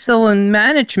 difficile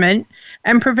management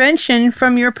and prevention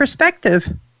from your perspective?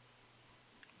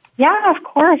 Yeah, of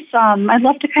course. I'd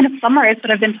love to kind of summarize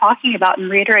what I've been talking about and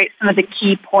reiterate some of the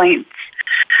key points.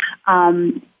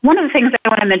 One of the things I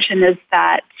want to mention is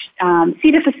that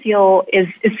C. difficile is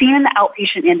seen in the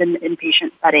outpatient and in the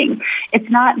inpatient setting.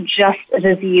 It's not just a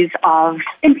disease of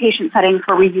inpatient settings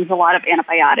where we use a lot of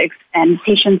antibiotics and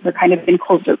patients are kind of in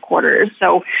closer quarters.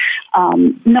 So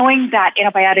knowing that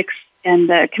antibiotics in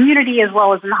the community as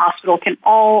well as in the hospital can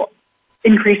all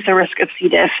increase the risk of C.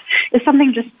 diff is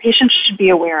something just patients should be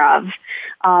aware of.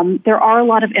 There are a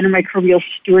lot of antimicrobial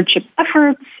stewardship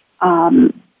efforts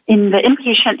in the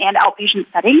inpatient and outpatient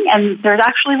setting, and there's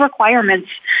actually requirements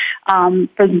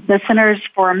for the Centers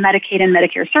for Medicaid and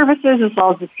Medicare Services, as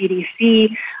well as the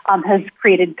CDC, has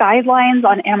created guidelines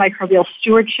on antimicrobial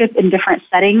stewardship in different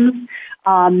settings.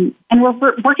 And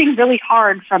we're working really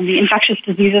hard from the infectious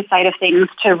diseases side of things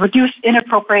to reduce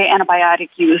inappropriate antibiotic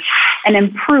use and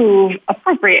improve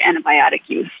appropriate antibiotic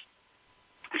use.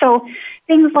 So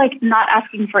things like not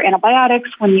asking for antibiotics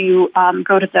when you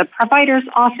go to the provider's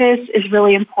office is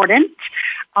really important.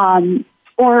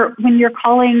 Or when you're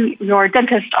calling your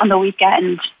dentist on the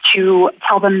weekend to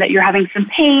tell them that you're having some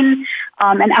pain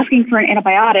and asking for an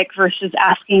antibiotic versus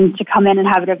asking to come in and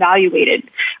have it evaluated.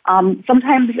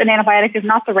 Sometimes an antibiotic is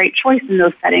not the right choice in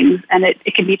those settings, and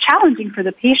it can be challenging for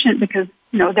the patient because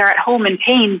they're at home in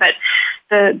pain, but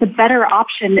the better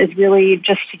option is really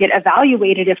just to get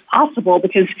evaluated if possible,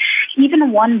 because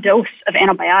even one dose of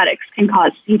antibiotics can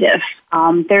cause C. diff.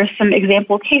 There's some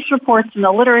example case reports in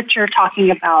the literature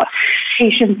talking about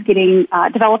patients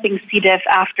developing C. diff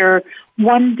after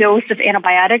one dose of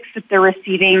antibiotics that they're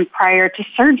receiving prior to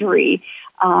surgery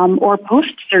or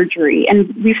post-surgery.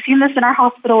 And we've seen this in our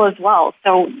hospital as well.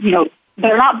 So,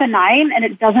 they're not benign, and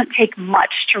it doesn't take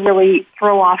much to really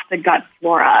throw off the gut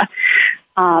flora.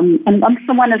 And once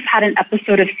someone has had an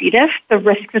episode of C. diff, the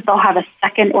risk that they'll have a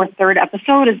second or third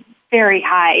episode is very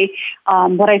high.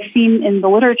 What I've seen in the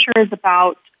literature is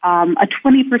about a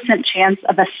 20% chance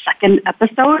of a second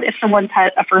episode if someone's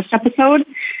had a first episode.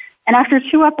 And after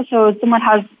 2 episodes, someone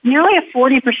has nearly a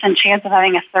 40% chance of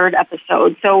having a third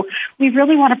episode. So we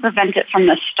really want to prevent it from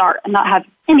the start and not have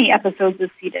any episodes of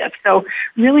C. diff. So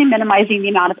really minimizing the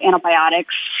amount of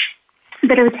antibiotics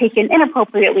that are taken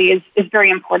inappropriately is very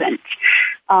important.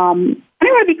 And I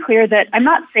want to be clear that I'm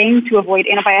not saying to avoid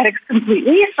antibiotics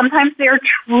completely. Sometimes they are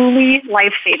truly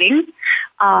life-saving.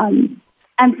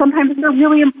 And sometimes they're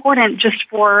really important just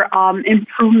for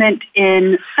improvement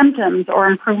in symptoms or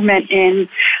improvement in,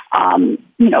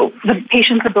 the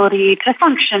patient's ability to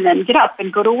function and get up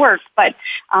and go to work. But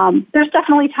there's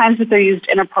definitely times that they're used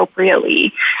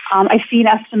inappropriately. I've seen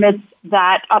estimates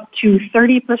that up to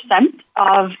 30%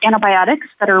 of antibiotics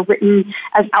that are written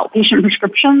as outpatient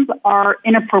prescriptions are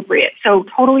inappropriate, so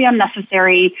totally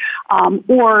unnecessary,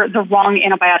 or the wrong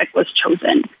antibiotic was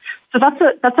chosen. So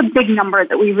that's a big number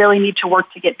that we really need to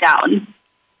work to get down.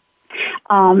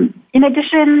 In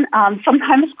addition,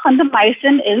 sometimes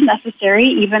clindamycin is necessary,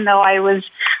 even though I was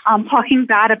talking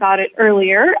bad about it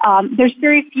earlier. There's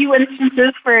very few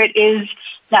instances where it is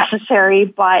necessary,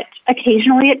 but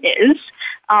occasionally it is.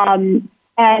 And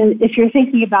if you're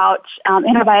thinking about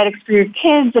antibiotics for your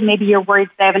kids and maybe you're worried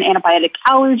they have an antibiotic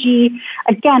allergy,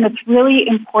 again, it's really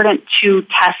important to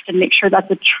test and make sure that's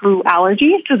a true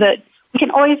allergy so that we can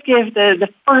always give the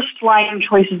first-line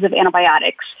choices of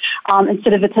antibiotics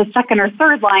instead of it's a second or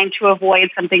third line to avoid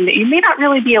something that you may not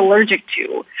really be allergic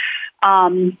to.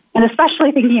 And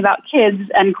especially thinking about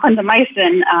kids and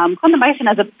clindamycin, clindamycin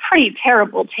has a pretty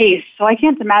terrible taste, so I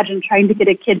can't imagine trying to get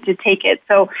a kid to take it.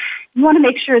 So you want to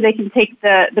make sure they can take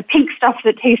the pink stuff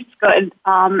that tastes good.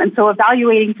 And so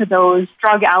evaluating for those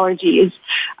drug allergies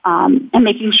and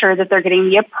making sure that they're getting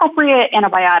the appropriate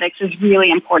antibiotics is really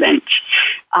important.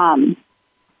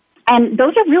 And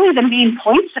those are really the main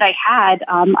points that I had.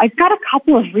 I've got a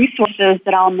couple of resources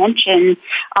that I'll mention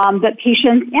that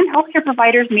patients and healthcare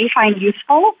providers may find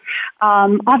useful.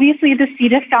 Obviously, the C.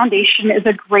 diff Foundation is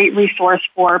a great resource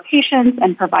for patients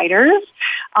and providers.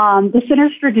 The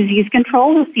Centers for Disease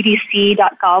Control, the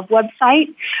CDC.gov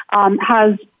website,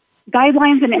 has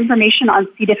guidelines and information on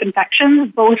C. diff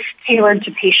infections, both tailored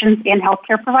to patients and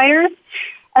healthcare providers,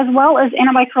 as well as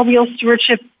antimicrobial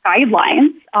stewardship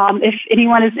guidelines, if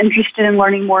anyone is interested in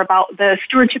learning more about the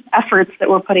stewardship efforts that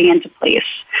we're putting into place.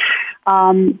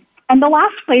 And the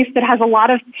last place that has a lot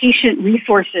of patient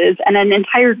resources and an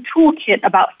entire toolkit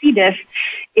about C. diff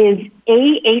is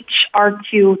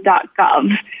ahrq.gov.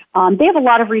 They have a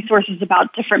lot of resources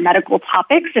about different medical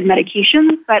topics and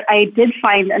medications, but I did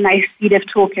find a nice C. diff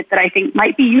toolkit that I think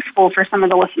might be useful for some of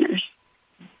the listeners.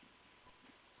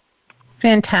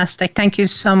 Fantastic. Thank you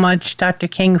so much, Dr.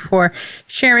 King, for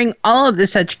sharing all of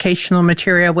this educational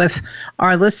material with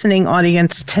our listening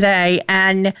audience today.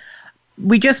 And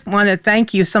we just want to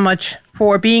thank you so much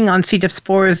for being on C. diff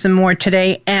Spores and More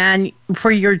today and for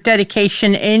your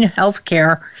dedication in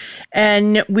healthcare.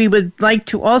 And we would like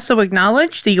to also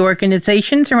acknowledge the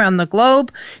organizations around the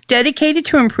globe dedicated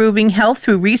to improving health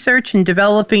through research and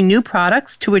developing new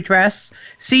products to address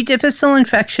C. difficile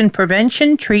infection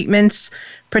prevention, treatments,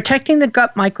 protecting the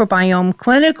gut microbiome,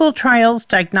 clinical trials,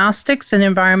 diagnostics, and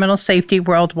environmental safety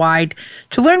worldwide.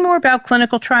 To learn more about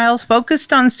clinical trials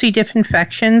focused on C. diff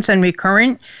infections and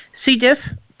recurrent C. diff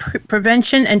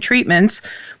prevention and treatments,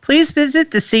 please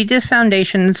visit the C. diff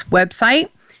Foundation's website,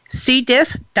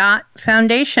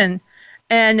 cdiff.foundation,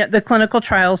 and the clinical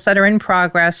trials that are in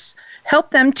progress.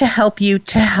 Help them to help you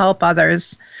to help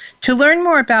others. To learn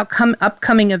more about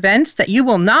upcoming events that you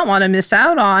will not want to miss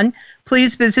out on,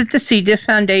 please visit the C. diff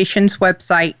Foundation's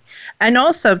website. And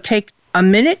also take a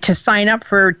minute to sign up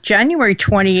for January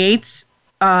 28th's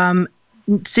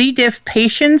C. diff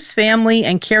Patients, Family,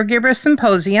 and Caregiver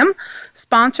Symposium,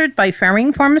 sponsored by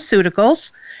Ferring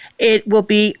Pharmaceuticals. It will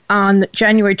be on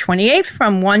January 28th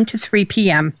from 1 to 3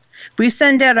 p.m. We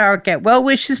send out our get well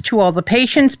wishes to all the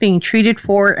patients being treated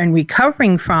for and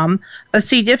recovering from a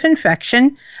C. diff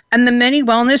infection and the many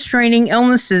wellness-draining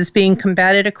illnesses being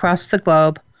combated across the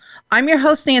globe. I'm your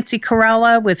host, Nancy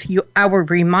Carella, with our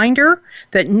reminder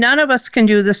that none of us can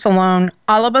do this alone.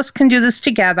 All of us can do this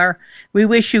together. We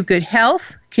wish you good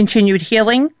health, continued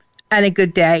healing, and a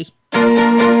good day.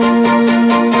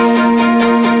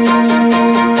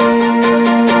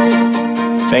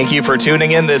 Thank you for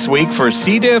tuning in this week for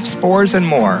C. diff, spores, and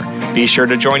more. Be sure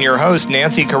to join your host,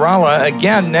 Nancy Carella,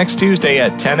 again next Tuesday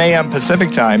at 10 a.m.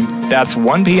 Pacific Time, that's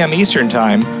 1 p.m. Eastern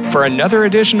Time, for another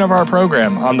edition of our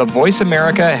program on the Voice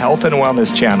America Health and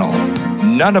Wellness Channel.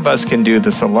 None of us can do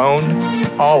this alone.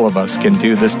 All of us can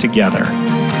do this together.